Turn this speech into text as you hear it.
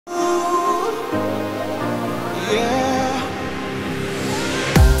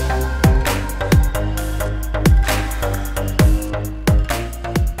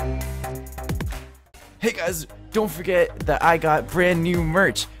Hey guys, don't forget that I got brand new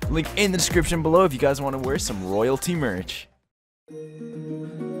merch. Link in the description below if you guys want to wear some royalty merch.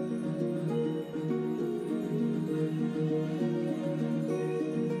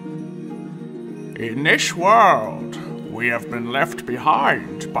 In this world, we have been left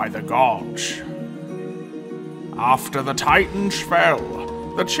behind by the gods. After the Titans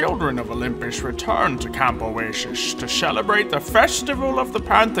fell, the children of Olympus returned to Camp Oasis to celebrate the Festival of the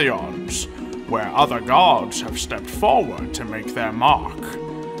Pantheons, where other gods have stepped forward to make their mark.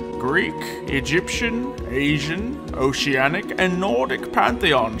 Greek, Egyptian, Asian, Oceanic, and Nordic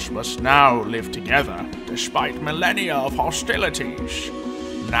pantheons must now live together despite millennia of hostilities.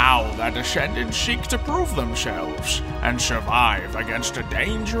 Now their descendants seek to prove themselves and survive against a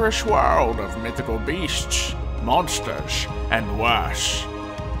dangerous world of mythical beasts, monsters, and worse.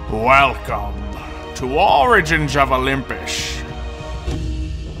 Welcome to Origins of Olympus.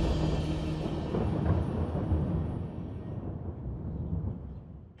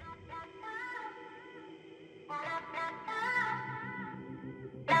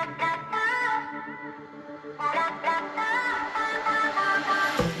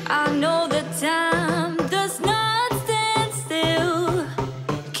 I know that time does not stand still.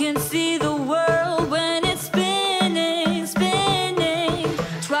 Can see the world when it's spinning, spinning.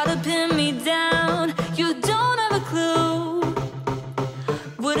 Try to pin me down, you don't have a clue.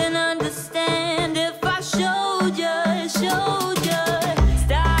 Wouldn't understand if I showed you, showed you.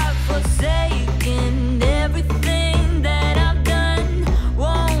 Stop forsaking everything that I've done.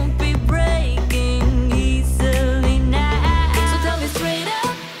 Won't be breaking easily now. So tell me straight up.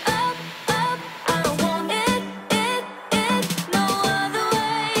 I don't want it, no other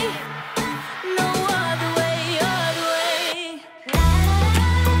way, no other way, other way.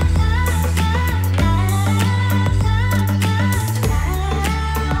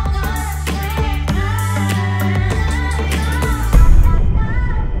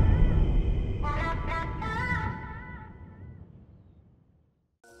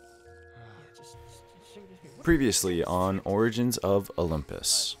 Previously on Origins of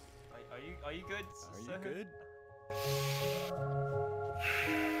Olympus. Are you good?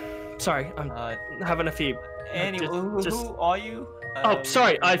 Sorry, I'm having a few. Anyway, who are you? Oh,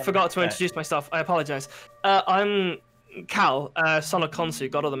 sorry, I forgot to introduce myself. I apologize. I'm Cal, son of Khonsu,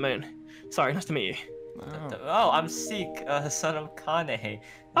 god of the moon. Sorry, nice to meet you. Oh, I'm Seek, son of Kane.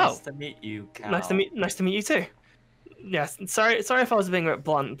 Nice to meet you, Cal. Nice to meet you too. Yes, sorry if I was being a bit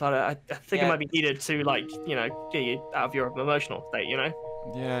blunt, but I think it might be needed to, like, you know, get you out of your emotional state, you know.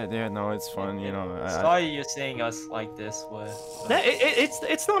 Yeah, no, it's fun, you know. Sorry you're seeing us like this. No,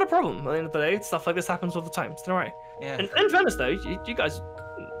 it's not a problem. At the end of the day, stuff like this happens all the time. It's alright. Yeah. And in fairness, though, you guys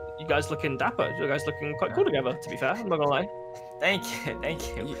looking dapper. You guys looking quite cool together. To be fair, I'm not gonna lie. Thank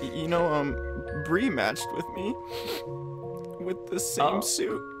you. You know, Bree matched with me with the same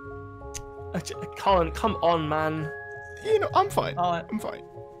suit. Colin, come on, man. You know, I'm fine. I'm fine.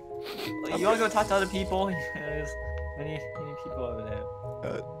 You wanna go talk to other people? There's many people over there.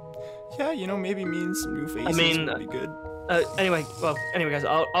 Yeah, you know, maybe meeting some new faces would be good. Anyway, guys,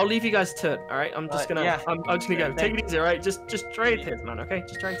 I'll leave you guys to it. All right, I'm just gonna go. Take it easy, all right? Just try it, man. Okay,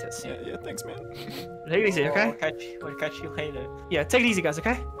 just try it. Yeah, thanks, man. Take it easy, okay? We'll catch you later. Yeah, take it easy, guys.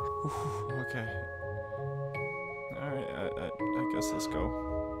 Okay. Okay. All right, I guess let's go.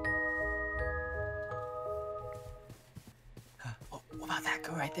 What about that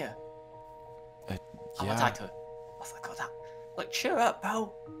girl right there? Yeah. I'm gonna talk to her. Let's go talk. Look, cheer up,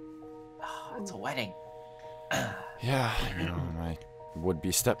 bro. Oh, it's a wedding. Yeah, you know, my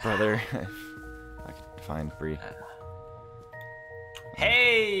would-be stepbrother. I could find Bree.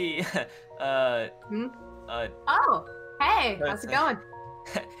 Hey! Oh, hey, how's it going?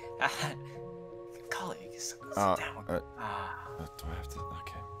 Colleagues, sit down. down. Do I have to?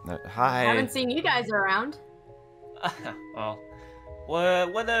 Okay. Hi. I haven't seen you guys around. Well,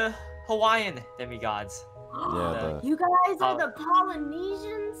 we're the Hawaiian demigods. Yeah, You guys are the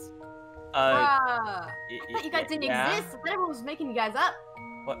Polynesians? I thought you guys didn't exist. I thought everyone was making you guys up.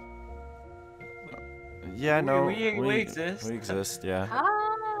 What? Yeah, no. We exist. We exist, yeah.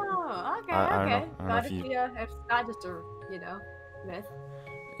 Oh, okay, I don't know Thought it's not just a, you know, myth.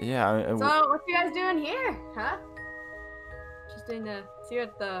 Yeah. So, what you guys doing here, huh? Interesting to see you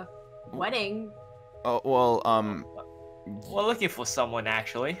at the wedding. Oh, well, we're looking for someone,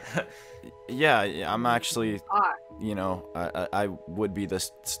 actually. yeah, I'm actually, you know, I would be the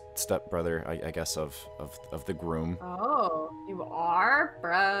stepbrother, I guess, of the groom. Oh, you are,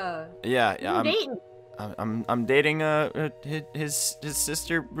 bruh. Yeah, Who you dating? I'm dating his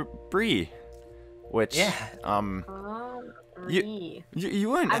sister Bree, which Bree. you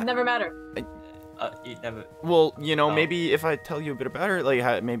wouldn't. I've never met her. You never. Well, you know, maybe if I tell you a bit about her,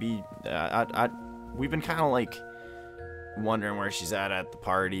 like, maybe we've been kind of like wondering where she's at the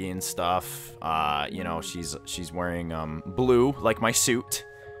party and stuff. You know, she's wearing blue, like my suit.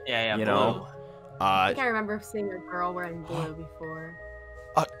 Yeah, you blue. know. I think I remember seeing a girl wearing blue before.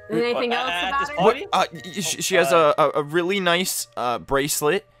 Anything else about her? She has a really nice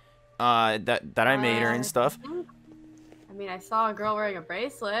bracelet that I made her and stuff. I mean, I saw a girl wearing a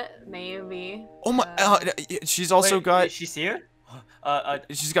bracelet, maybe. Oh my! She's also got. Is she here?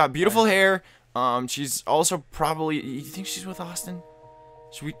 She's got beautiful hair. She's also probably. You think she's with Austin?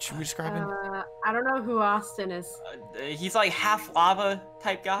 Should we describe him? I don't know who Austin is. He's like half lava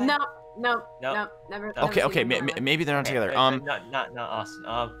type guy. No, never. Okay, maybe they're not together. Not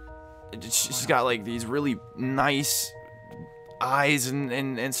Austin. She's got like these really nice eyes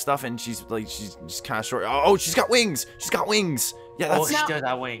and stuff, and she's just kind of short. Oh, she's got wings. She's got wings. Yeah, that's. She does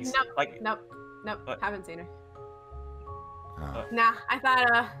have wings. Nope. Haven't seen her. Nah, I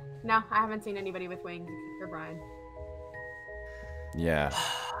thought. No, I haven't seen anybody with wings except for Brian. Yeah.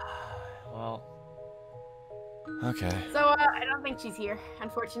 Well. Okay. So I don't think she's here,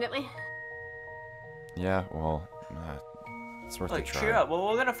 unfortunately. Yeah. Well, it's worth a try. Cheer up. Well,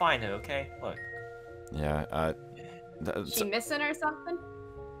 we're gonna find her. Okay. Look. Yeah. Is she missing or something?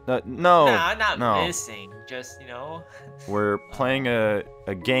 No. Nah, not missing. Just, you know. We're playing a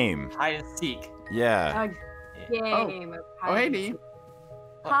game. Hide and seek. Yeah. A game. Oh, hey, Lee.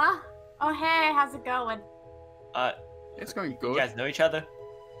 Huh? Oh, hey. How's it going? It's going good. You guys know each other?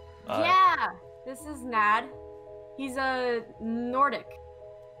 Yeah. This is Nad. He's a Nordic.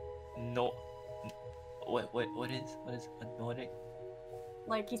 No. What is a Nordic?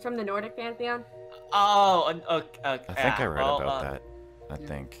 Like he's from the Nordic pantheon. Oh, okay. I think I read about that. I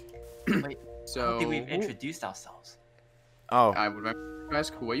think. Wait, so I don't think we've introduced ourselves. Oh. I would remember to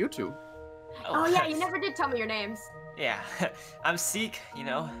ask, who are you two? Oh yeah, you never did tell me your names. Yeah, I'm Seek. You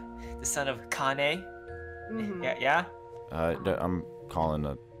know, the son of Kane. Mm-hmm. Yeah. I'm calling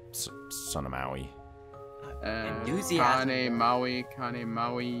the son of Maui. Enthusiasm. Kane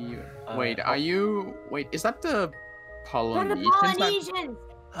Maui. Wait, are you? Wait, is that the Polynesians? They're the Polynesians.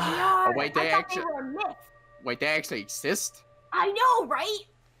 Oh, wait, I thought they were a myth. Wait, they actually exist? I know, right?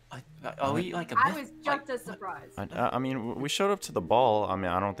 Are we like a myth? I was just as surprised. I mean, we showed up to the ball. I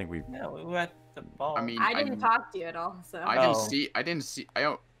mean, I don't think we. Yeah, we were at the ball. I mean, I didn't talk to you at all, so. I didn't see.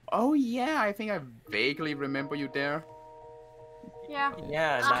 Oh yeah, I think I vaguely remember you there. Yeah.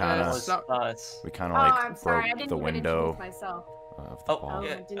 Yeah, that was us. We kind of like broke the window. Myself. Of the ball.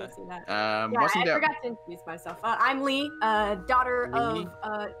 I didn't see that. Yeah, I forgot to introduce myself. I'm Lee, daughter of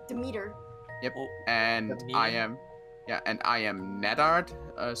Demeter. Yep. And I am Nadard,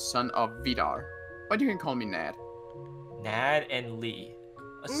 son of Vidar. But you can call me Nad. Nad and Lee.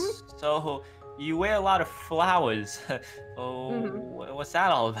 So you wear a lot of flowers. What's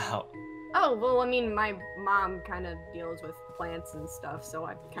that all about? Oh, well, I mean, my mom kind of deals with plants and stuff, so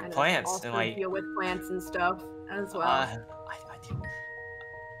I kind of also deal with plants and stuff as well. I do.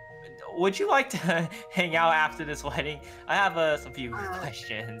 Would you like to hang out after this wedding? I have some few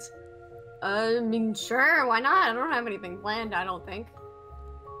questions. I mean, sure, why not? I don't have anything planned, I don't think.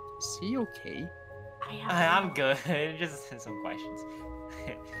 Is he okay? I'm good. Just some questions.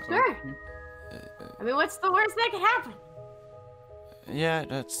 Sure. I mean, what's the worst that could happen? Yeah,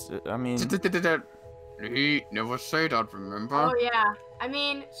 that's. I mean. Lee, never say that, remember? Oh yeah. I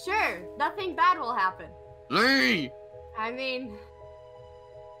mean, sure, nothing bad will happen. Lee. I mean,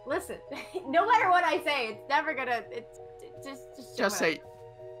 listen. No matter what I say, it's never gonna. It's just say.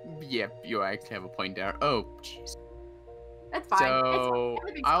 Yeah, you actually have a point there. Oh, jeez. That's fine.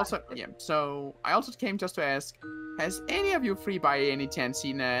 So I also came just to ask, has any of you three by any chance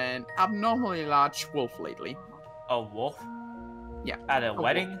seen an abnormally large wolf lately? A wolf? Yeah. At a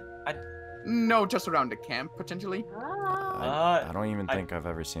wedding? No, just around the camp, potentially. I don't even think I've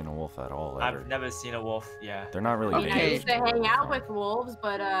ever seen a wolf at all. I've never seen a wolf, yeah. They're not really I used to hang out with wolves,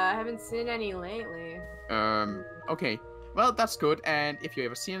 but I haven't seen any lately. Okay. Well, that's good, and if you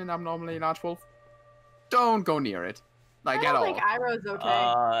ever seen an abnormally large wolf, don't go near it. Like, at all. I think Iroh's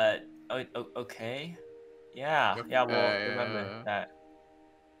okay. Okay. Yeah, we'll remember that.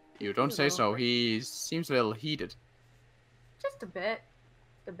 You don't say so. He seems a little heated. Just a bit.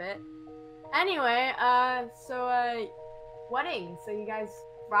 Anyway, wedding. So you guys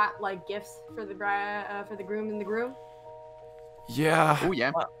brought like gifts for the for the groom and the groom? Yeah. Oh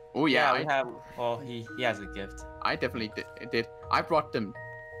yeah. Oh yeah. We have. Well, he has a gift. I definitely did. I brought them.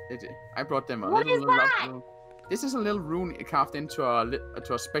 I brought them a what little. What is that? This is a little rune carved into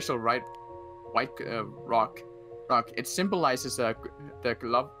a special white rock. Rock, it symbolizes the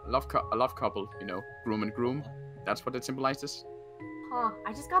love couple, you know, groom and groom. That's what it symbolizes. Huh,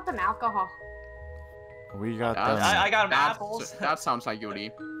 I just got them alcohol. We got them. I got them apples. That sounds like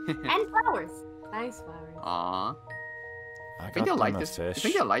Yuri. And flowers. Nice flowers. Aww. I think got you'll like them a this. I fish.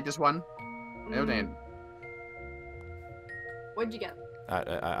 think you'll like this one. No, Dan. What'd you get?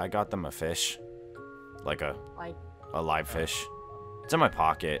 I got them a fish, like a Like live fish. It's in my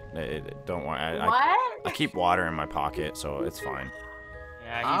pocket. Don't worry. what? I keep water in my pocket, so it's fine.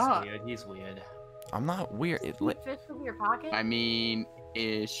 Yeah, he's weird. He's weird. I'm not weird. Keep fish in your pocket? I mean,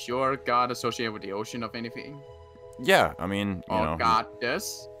 is your god associated with the ocean of anything? Yeah, I mean, you know.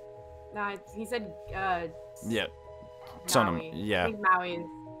 Goddess? No, he said Yeah. Son of, Maui. yeah. I think Maui is.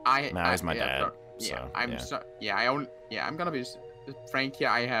 Maui's my dad. Yeah, so, I'm gonna be frank here.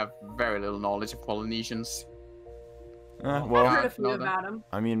 I have very little knowledge of Polynesians. I've well, heard a few no, about him.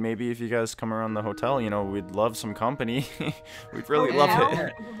 I mean, maybe if you guys come around the hotel, you know, we'd love some company. We'd really love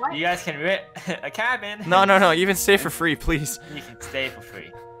it. What? You guys can rent a cabin. No, you can stay for free, please. You can stay for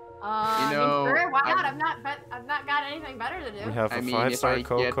free. You know, sure, why not? I've not got anything better to do. We have I a mean, 5-star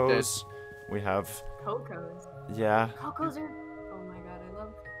if I get Cocos. We have, Cocos. yeah. Cocos are. Oh my god, I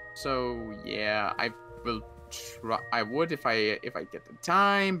love. So yeah, I will try. I would if I get the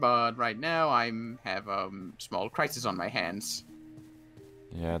time, but right now I'm have a small crisis on my hands.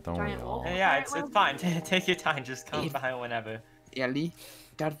 Yeah, don't we Giant all? wolf. Yeah, it's fine. Take your time. Just come by whenever. Yeah, Lee,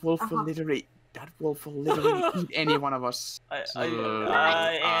 that wolf will literally eat any one of us.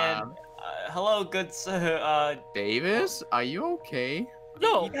 Hello, good sir. Davis, are you okay?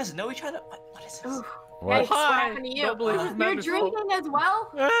 No. You guys know each other? What is this? What? Hi. What happened to you? Don't believe we've met You're before. drinking as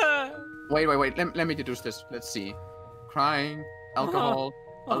well? Wait. Let me deduce this. Let's see. Crying, alcohol,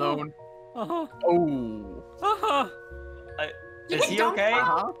 alone. Oh. Is he okay?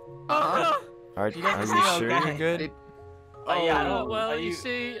 Are you sure you're good? Well, you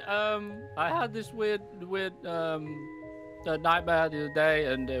see, I had this weird nightmare the other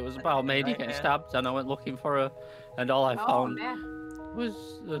day, and it was about a lady getting stabbed, and I went looking for her, and all I found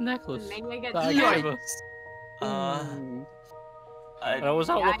was the necklace that I gave her. And I was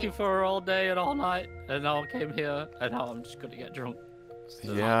out looking for her all day and all night, and now I came here, and now I'm just gonna get drunk.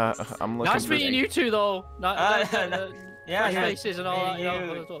 Yeah, I'm looking Nice for... meeting you two, though. Yeah, faces and all that. You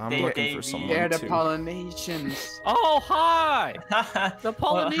know. I'm looking for someone They're the too. Polynesians. Oh, hi! The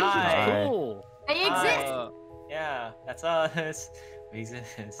Polynesians, Hi. cool. They exist. Yeah, that's us. We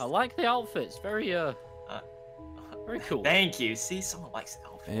exist. I like the outfits. Very very cool. Thank you. See, someone likes the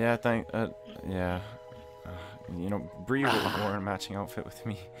outfit. Yeah, yeah. You know, Bree wore a matching outfit with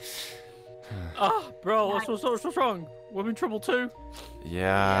me. Bro, what's wrong? We're in trouble too?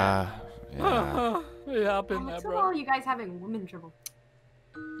 Yeah. Yeah, I've been there, What's bro. all you guys having women trouble?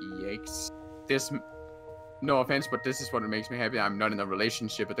 Yikes. No offense, but this is what makes me happy. I'm not in a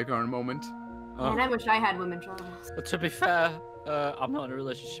relationship at the current moment. And I wish I had women trouble. But to be fair, I'm not in a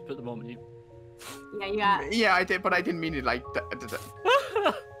relationship at the moment. Yeah, you got. Yeah, I did, but I didn't mean it like that.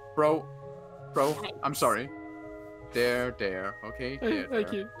 Bro, I'm sorry. There, okay?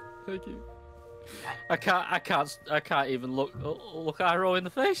 Thank you. I can't even look Iroh in the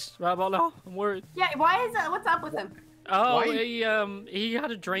face right about now. I'm worried. Yeah, why is that? What's up with him? Oh, Why? he had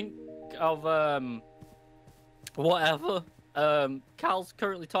a drink of whatever. Cal's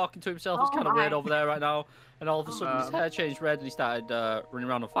currently talking to himself. It's kind of weird over there right now. And all of a sudden his hair changed red and he started running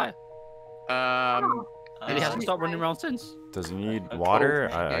around on fire. And he hasn't stopped running around since. Does he need water?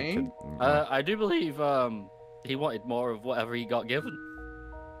 I do believe he wanted more of whatever he got given.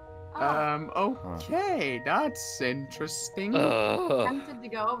 Okay, that's interesting. Tempted to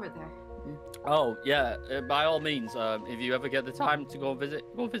go over there. Oh yeah, by all means. If you ever get the time to go visit,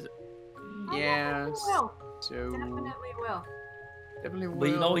 go visit. Yes. Will. So Definitely will. definitely will. But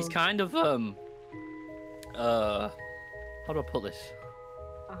you know, he's kind of how do I put this?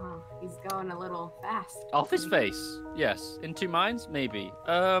 He's going a little fast. Off his face, yes. In two minds, maybe.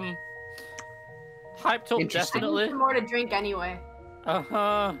 Hyped up, I need definitely. some more to drink anyway.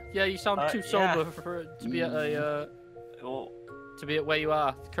 Yeah, you sound too sober to be at a to be at where you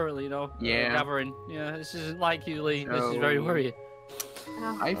are currently. You know. Yeah. Gathering. Yeah, this isn't like you, Lee. This is very worrying.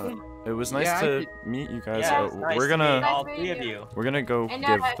 It was nice to meet you guys. Yeah, it's nice we're to meet gonna all three of you. we're gonna go And,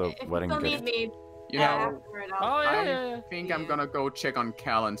 give if the you wedding still gift. need me, You know, after it, I'll- I think I'm gonna go check on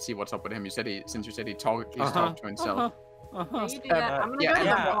Cal and see what's up with him. You said since you said he's talked to himself. Yeah, you do that. I'm gonna yeah, go to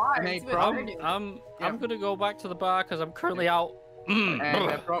yeah. the bar And and hey, see what bro, they're doing. I'm gonna go back to the bar because I'm currently out.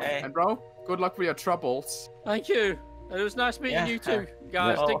 And bro, good luck with your troubles. Thank you. It was nice meeting you too,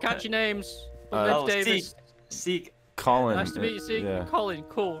 guys. Yeah. Didn't catch your names. Oh, Davis. Seek. Colin. Nice to meet you, see. Yeah. Colin,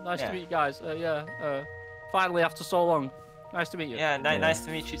 cool. Nice to meet you guys. Finally, after so long. Nice to meet you. Yeah, nice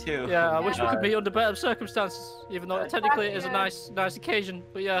to meet you too. Yeah, I wish we could meet under better circumstances, even though technically it is a nice occasion.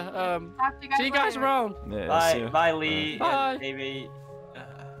 But yeah, see you guys around. Yeah, bye, Lee. Bye. Maybe.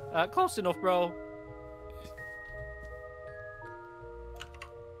 Close enough, bro.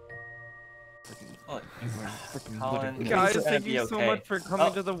 Colin, guys, thank you so much for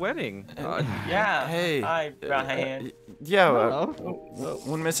coming to the wedding. Yeah. Hey. Hi, brown hand. Yeah.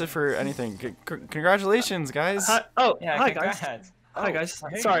 Wouldn't miss it for anything. Congratulations, guys. Yeah, hi congrats. guys. Hi guys.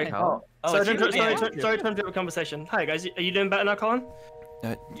 Hey, Sorry. Cal. Sorry to interrupt a conversation. Hi guys. Are you doing better now, Colin?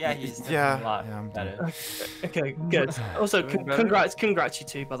 Yeah, he's doing a lot better. Okay, good. Also, congrats you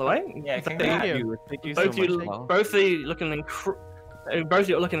two, by the way. Yeah, congrats. Thank you so much. Both of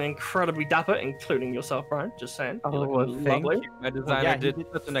you looking incredibly dapper, including yourself, Brian. Just saying. Oh, thank lovely. you. My designer did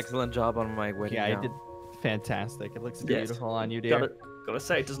such an excellent job on my wedding Yeah, gown. I did fantastic. It looks beautiful on you, dear. Gotta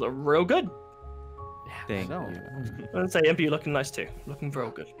say, it does look real good. Thank you. I'd say, Imp, you looking nice too. Looking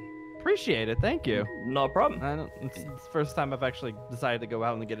real good. Appreciate it. Thank you. No problem. It's the first time I've actually decided to go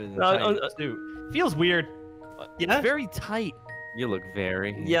out and get it in a suit. Feels weird. Yeah. It's very tight. You look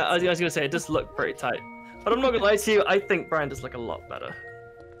very. Yeah, I was gonna say it does look pretty tight. But I'm not gonna lie to you, I think Brian does look a lot better.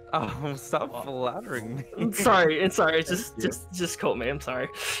 Oh, stop flattering me. Sorry, it's just caught me. I'm sorry.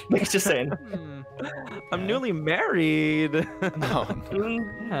 Just saying. I'm newly married. No.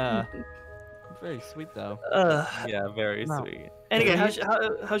 Yeah. Very sweet though. Yeah, very sweet. Anyway,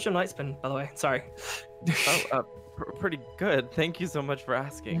 how's your night's been, by the way? Sorry. Pretty good. Thank you so much for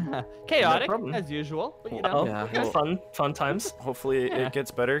asking. Chaotic problem. as usual, but you know. Fun times. Hopefully it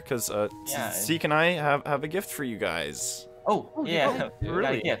gets better, because Zeke and I have a gift for you guys. Oh, yeah.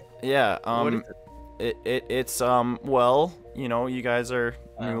 Really? Yeah. What is it's well, you know, you guys are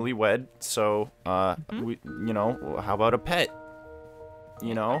newlywed, so we, you know, how about a pet?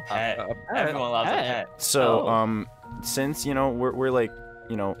 You know, Pet. Everyone loves a pet. So since you know we're like,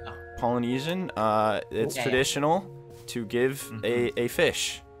 you know, Polynesian, it's traditional to give a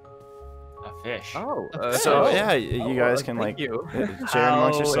fish. A fish. Oh. So yeah, you guys can like share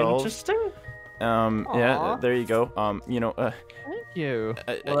amongst yourselves. Interesting. Yeah, there you go. You know, Thank you.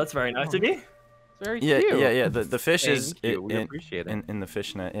 Well, that's very nice of you. Very cute. Yeah. The fish is we appreciate it. in the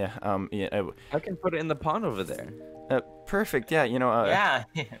fish net. Yeah. Yeah. I can put it in the pond over there. Perfect. Yeah. You know. Yeah.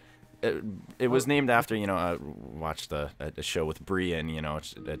 It was named after, you know, I watched a show with Brie, and you know,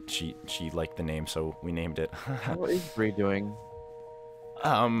 she liked the name, so we named it. How is Brie doing?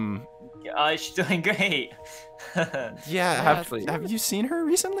 She's doing great. Yeah. Have you seen her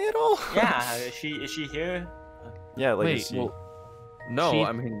recently at all? Yeah. Is she here? Yeah. Like. Wait. Well, no.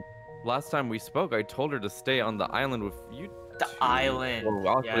 I mean, last time we spoke, I told her to stay on the island with you. The island.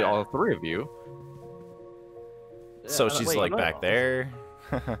 Well, actually, all three of you. So she's like back there.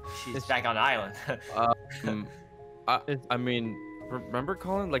 She's back on the island. I mean, remember,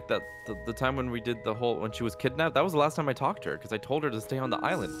 Colin, like the time when we did when she was kidnapped? That was the last time I talked to her, because I told her to stay on the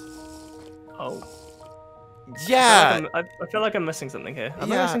island. Oh. Yeah. I feel like I'm missing something here.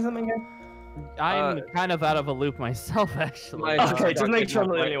 Am I missing something here? I'm kind of out of a loop myself, actually. Okay, just make sure I'm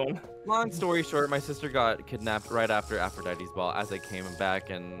not the only one. Long story short, my sister got kidnapped right after Aphrodite's ball as I came back,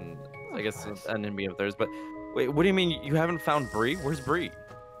 and I guess an enemy of theirs. But wait, what do you mean you haven't found Brie? Where's Brie?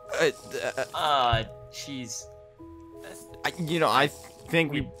 She's. You know, I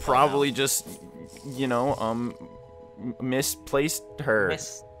think we probably just, you know, misplaced her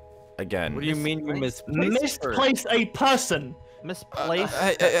again. What do you mean you Misplaced a person? Misplaced?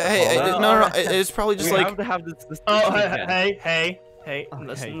 Hey, no, it's probably just like. Have to have this. Hey,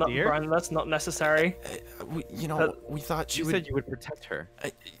 that's not, Brian, that's not necessary. You know, we thought you said you would protect her.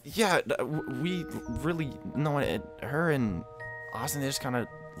 Yeah, we really know it. Her and Austin, they just kind of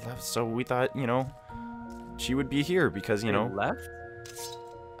left, so we thought, you know, she would be here because, you know. Left?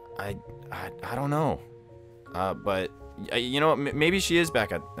 I don't know. But you know, maybe she is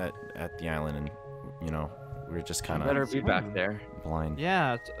back at the island, and you know, we're just kind of better be back there. Blind.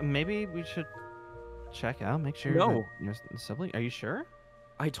 Yeah, maybe we should check out, make sure. No. Your sibling. Are you sure?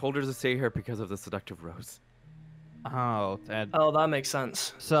 I told her to stay here because of the seductive rose. Oh, that makes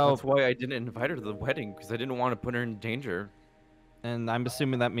sense. So that's why I didn't invite her to the wedding, because I didn't want to put her in danger. And I'm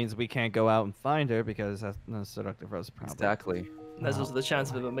assuming that means we can't go out and find her because that's the seductive rose problem. Exactly. There's also the chance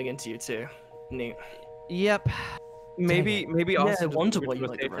of it bumping into you too. Neat. Yep. Maybe also I wonder what you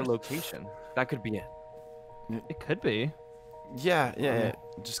like her location. That could be it. It could be. Yeah.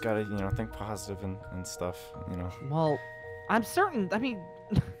 Just gotta, you know, think positive and stuff, you know. Well, I'm certain. I mean,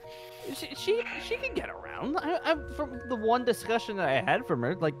 she can get around. From the one discussion that I had from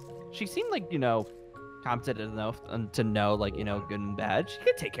her, like, she seemed like, you know, competent enough to know, like, you know, good and bad. She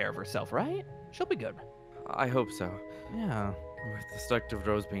could take care of herself, right? She'll be good. I hope so. Yeah. With the seductive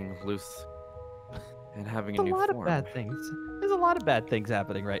rose being loose and having There's a new a lot form. of bad things. There's a lot of bad things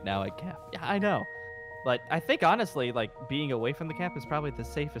happening right now at camp. Yeah, I know. But I think honestly, like being away from the camp is probably the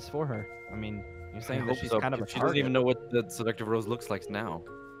safest for her. I mean, you're saying that she's kind of a She doesn't even know what the seductive rose looks like now.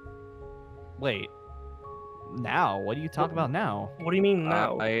 Wait. Now? What are you talking about now? What do you mean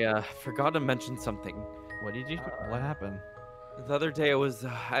now? I forgot to mention something. What did you? What happened? The other day I was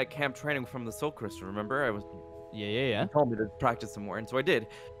at camp training from the Soul Crystal. Remember? Yeah. He told me to practice some more, and so I did.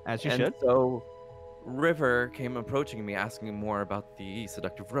 As you should. So River came approaching me, asking more about the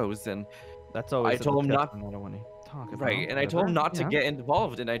seductive rose, and that's always. I told him not. I don't want to talk about. Right, and I told him not to get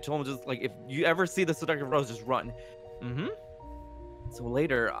involved, and I told him just like if you ever see the seductive rose, just run. Mm-hmm. So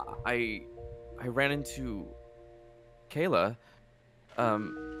later, I ran into Kayla,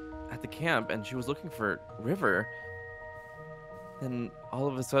 at the camp, and she was looking for River. Then all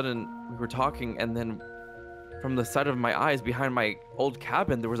of a sudden, we were talking, and then from the side of my eyes, behind my old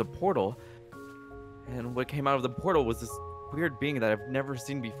cabin, there was a portal. And what came out of the portal was this weird being that I've never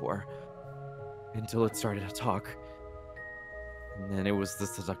seen before. Until it started to talk. And then it was the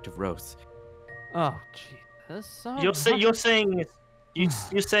seductive rose. Oh, gee. That's so You're saying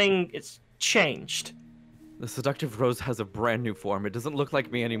it's changed. The seductive rose has a brand new form. It doesn't look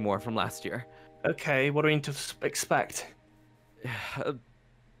like me anymore from last year. Okay, what do we need to expect?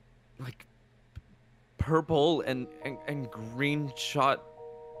 Like purple and green shot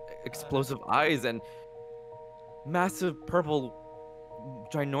explosive eyes and massive purple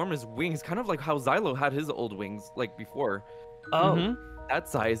ginormous wings, kind of like how Xylo had his old wings like before. Oh. That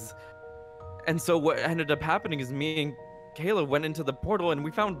size. And so what ended up happening is me and Kayla went into the portal and we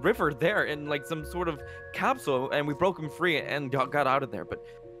found River there in like some sort of capsule, and we broke him free and got out of there. But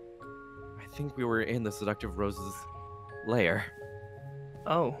I think we were in the seductive rose's lair.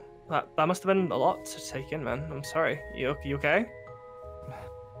 Oh, that must have been a lot to take in, man. I'm sorry. You okay?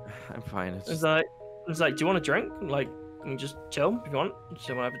 I'm fine. It's just... do you want a drink? Like, you can just chill if you want. Just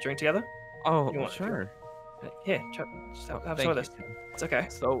want to have a drink together? Oh, sure. Here, just have some of this. It's okay.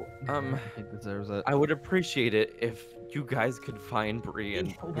 So, he deserves it. I would appreciate it if you guys could find Bree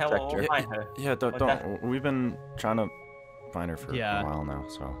and protect her. Find her. Yeah, don't. We've been trying to find her for a while now,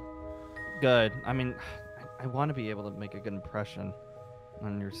 so. Good. I mean, I want to be able to make a good impression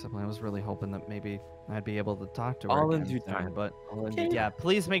on your sibling. I was really hoping that maybe I'd be able to talk to her. All in due time. But yeah,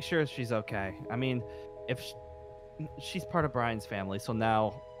 please make sure she's okay. I mean, if she's part of Brian's family, so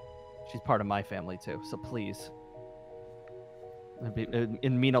now she's part of my family too. So please,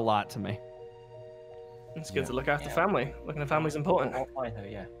 it'd mean a lot to me. It's good to look after family. Looking at family's important. I'll find her,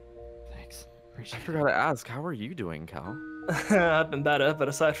 yeah. Thanks. I forgot to ask, how are you doing, Cal? I've been better, but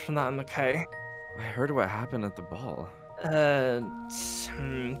aside from that, I'm okay. I heard what happened at the ball. Oh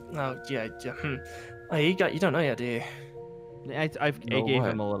yeah. Oh, you don't know yet, do you? I gave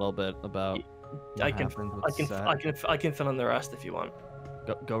him a little bit about. I can fill in the rest if you want.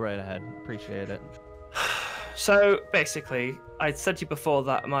 Go right ahead. Appreciate it. So basically, I said to you before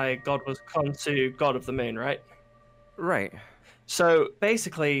that my god was Khonsu, god of the moon, right? Right. So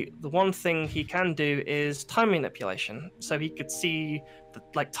basically, the one thing he can do is time manipulation. So he could see the,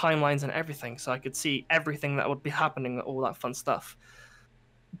 like timelines and everything. So I could see everything that would be happening, all that fun stuff.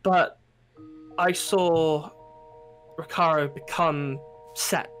 But I saw Ricaro become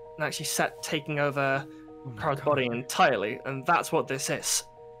Set, and actually Set taking over Ricaro's body entirely, and that's what this is.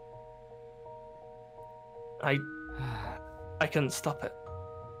 I couldn't stop it.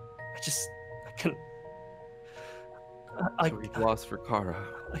 I couldn't. So we've lost Ricaro.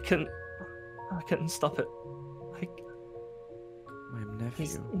 I couldn't stop it. My nephew.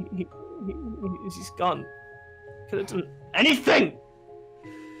 He's gone. Could have done anything.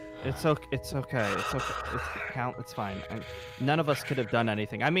 It's okay. It's fine. None of us could have done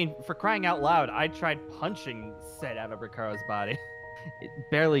anything. I mean, for crying out loud, I tried punching Set out of Ricaro's body. It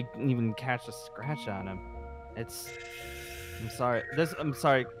barely even catched a scratch on him. I'm sorry. I'm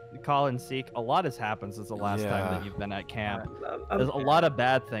sorry, Call and Seek. A lot has happened since the last time that you've been at camp. There's a lot of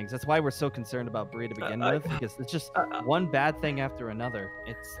bad things. That's why we're so concerned about Bree to begin with, because it's just one bad thing after another.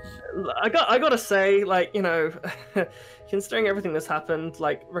 I gotta say, like, you know, considering everything that's happened,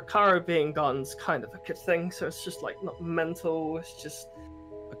 like Ricaro being gone's kind of a good thing. So it's just like not mental. It's just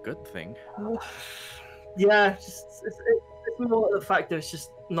a good thing. Yeah, it's more the fact that it's just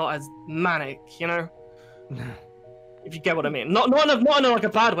not as manic, you know. If you get what I mean, not in like a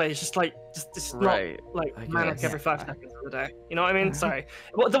bad way. It's just like just right. Not like manic every 5 seconds of the day. You know what I mean? Sorry,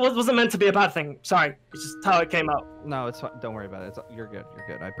 that wasn't meant to be a bad thing. Sorry, it's just how it came out. No, it's fine. Don't worry about it. You're good. You're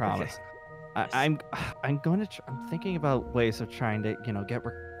good. I promise. Okay. I'm thinking about ways of trying to get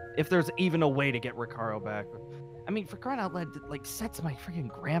if there's even a way to get Ricaro back. I mean, for crying out loud, like, Set's my freaking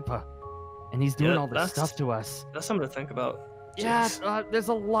grandpa, and he's doing all this stuff to us. That's something to think about. Yeah, there's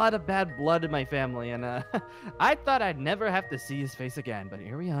a lot of bad blood in my family, and I thought I'd never have to see his face again, but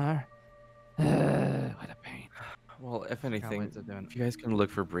here we are. What a pain. Well, if anything, if you guys can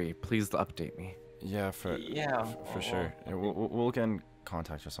look for Bree, please update me. Yeah, for sure. Yeah, we'll get in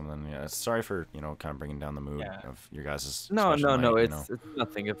contact or something. Yeah, sorry for kind of bringing down the mood of your guys'. No, it's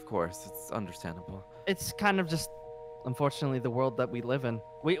nothing. Of course, it's understandable. It's kind of just, unfortunately, the world that we live in.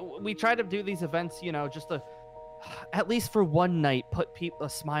 We try to do these events, just to, at least for one night, put a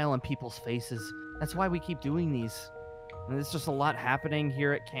smile on people's faces. That's why we keep doing these. And there's just a lot happening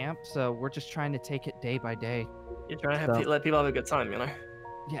here at camp, so we're just trying to take it day by day. You're trying to let people have a good time,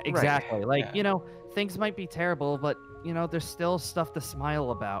 Yeah, exactly. Right. Like, things might be terrible, but, there's still stuff to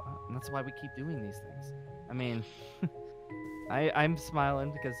smile about. And that's why we keep doing these things. I mean, I'm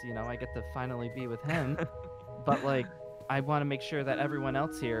smiling because, I get to finally be with him. But, like, I want to make sure that everyone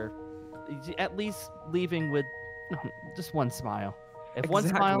else here is at least leaving with just one smile. If one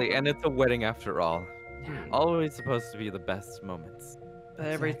smile... and it's a wedding after all. Always supposed to be the best moments.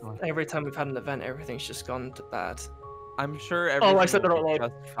 Every time we've had an event, everything's just gone to bad. I'm sure everything I said that out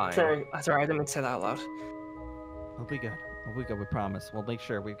loud. just fine. Sorry, I didn't mean to say that out loud. We'll be good. We promise. We'll make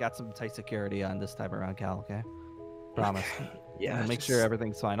sure we've got some tight security on this time around, Cal, okay? Promise. Yeah. We'll make sure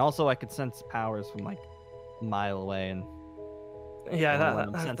everything's fine. Also, I could sense powers from like a mile away, and what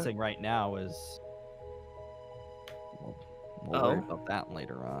I'm sensing right now is we'll worry about that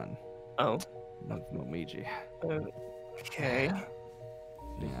later on. Oh. With Momiji. Okay.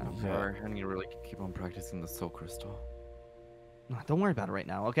 Yeah. I need to really keep on practicing the soul crystal. Don't worry about it right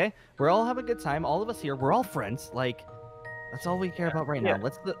now, okay? We're all having a good time. All of us here, we're all friends. Like, that's all we care about right now.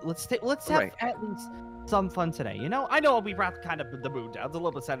 Let's have at least some fun today. I know we brought kind of the mood down. It's a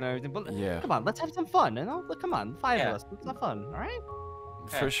little bit sad and everything, but come on, let's have some fun. Come on, 5 of us. Let's have fun, all right?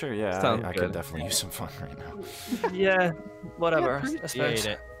 For sure, yeah. I could definitely use some fun right now. Yeah, whatever. Appreciate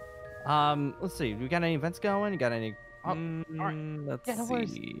it. Let's see. We got any events going? You got any? All right.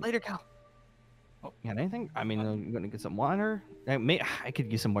 Let's see. Later, Cal. Oh, you got anything? I mean, you gonna get some water? I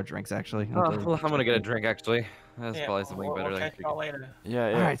could use some more drinks, actually. Well, I'm gonna get a drink, actually. That's probably something better. We'll catch y'all later.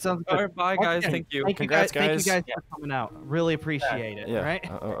 Yeah. All right, sounds good. All right, bye, guys. Thank you. Congrats, guys. Thank you guys for coming out. Really appreciate it. Yeah. Right?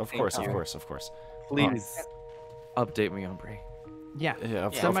 Of course. Please update me on Bree. Yeah.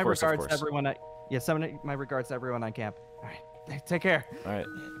 Send my regards to everyone. Send my regards to everyone on camp. All right. Take care. All right.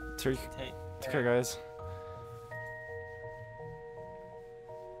 Take care, guys.